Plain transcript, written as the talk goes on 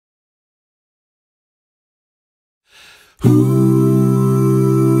I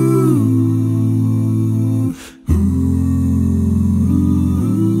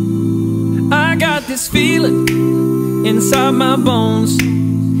got this feeling inside my bones.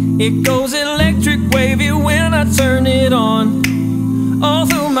 It goes electric wavy when I turn it on. All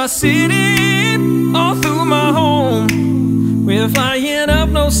through my city, all through my home. We're flying up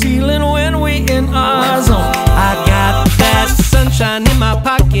no ceiling when we in our zone. I got that sunshine in my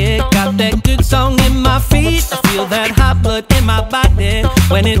pocket, got that good song in my feet. I feel that hot blood in my body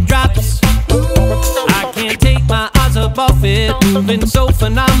when it drops. I can't take my eyes up off it, moving so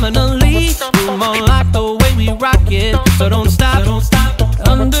phenomenally. You're more like the way we rock it, so don't stop, don't stop.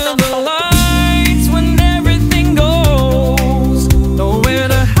 Under the lights when everything goes, nowhere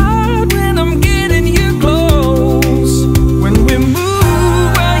to hide when I'm getting you close. When we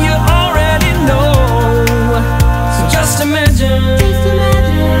move, well you already know. So just imagine, just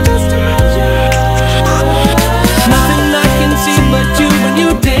imagine, just imagine. Nothing I can see but you when you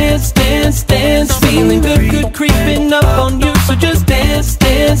dance, dance, dance. Feeling good, good creeping up on you. So just dance,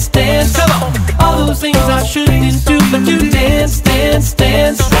 dance, dance. Come on. All those things I shouldn't do, but you dance, dance,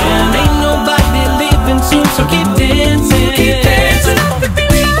 dance. And ain't nobody leaving soon, so keep dancing. Keep dancing.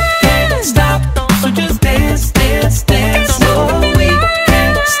 We can't stop, so just dance, dance, dance. No, we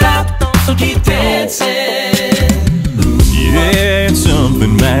can't stop, so keep dancing. Yeah, it's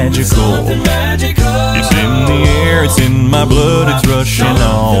something magical. Something magical. It's in the air, it's in my blood, it's rushing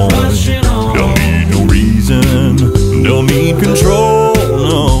on. Don't need no reason, don't need control,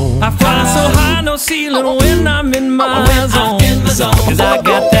 no. I fly so high, no ceiling when I'm in my zone. Cause I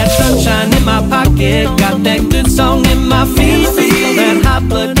got that sunshine in my pocket, got that good song in my feet. Feel that hot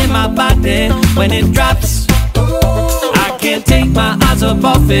blood in my body when it drops. I can't take my eyes up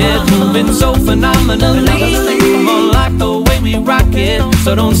off it, moving so phenomenally. More like the way we rock it,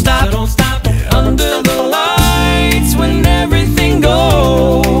 so don't stop, don't stop. Under the lights when everything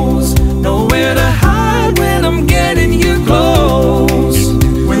goes, nowhere to hide when I'm getting you close.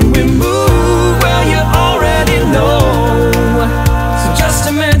 When we move, well you already know. So just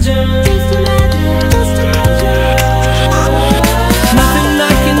imagine, just imagine, just imagine. Nothing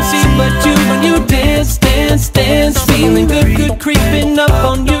I can see but you when you dance, dance, dance. Feeling good, good creeping up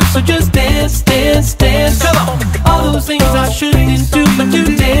on you. So just dance, dance, dance. Come on. All those things I shouldn't do, but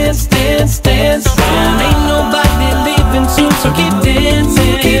you dance, dance, dance. And ain't nobody leaving soon, so keep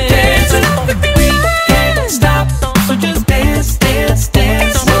dancing. Keep dancing. We can't stop, so just dance, dance,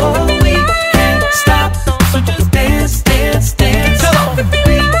 dance. No, we can't stop, so just dance, dance, dance. Come on.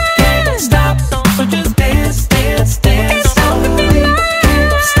 We can't stop, so just dance, dance, dance. No, we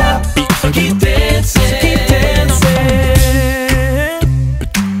can't stop, so keep dancing. Keep dancing.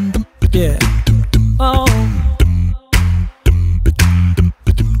 Yeah. Oh.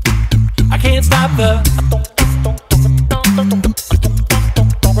 I can't stop the.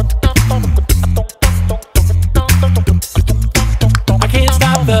 I can't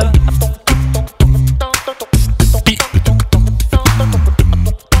stop the.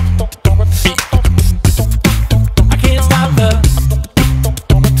 I can't stop the.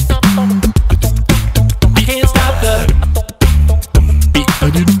 I can't stop the.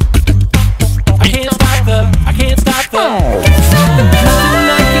 I can't stop the. I can't stop the. Nothing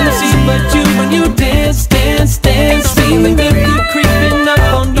I can see but you when you dance, dance, dance. Feeling good, good creeping up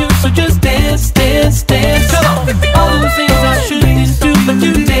on you. So just dance, dance, dance. Come on. All those things I shouldn't do, but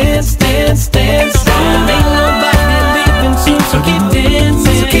you dance, dance, dance. And ain't nobody leaving soon, so keep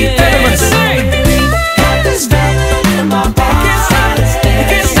dancing. So keep dancing. Got this feeling in my body. Can't stop the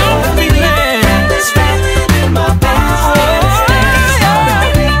feeling. Got this feeling in my body.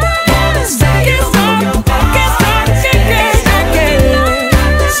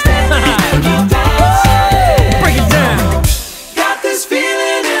 Break it down. Got this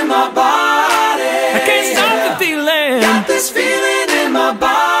feeling in my body. I can't stop the feeling. Got this feeling in my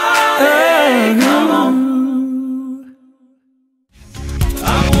body. Come on.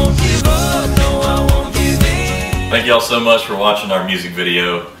 I won't give up, no, I won't give in. Thank y'all so much for watching our music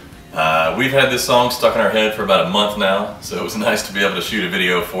video. We've had this song stuck in our head for about a month now, so it was nice to be able to shoot a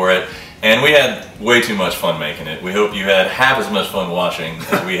video for it. And we had way too much fun making it. We hope you had half as much fun watching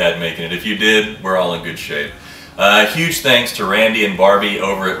as we had making it. If you did, we're all in good shape. Huge thanks to Randy and Barbie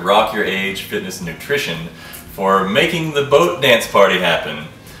over at Rock Your Age Fitness and Nutrition for making the boat dance party happen.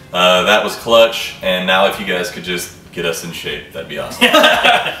 That was clutch, and now if you guys could just get us in shape, that'd be awesome.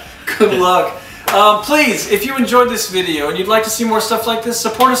 Good luck. Please, if you enjoyed this video and you'd like to see more stuff like this,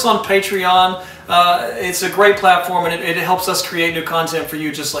 support us on Patreon. It's a great platform, and it helps us create new content for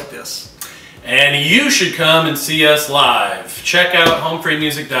you just like this. And you should come and see us live. Check out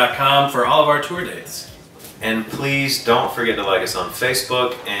homefreemusic.com for all of our tour dates. And please don't forget to like us on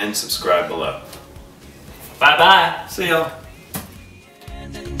Facebook and subscribe below. Bye-bye. See y'all.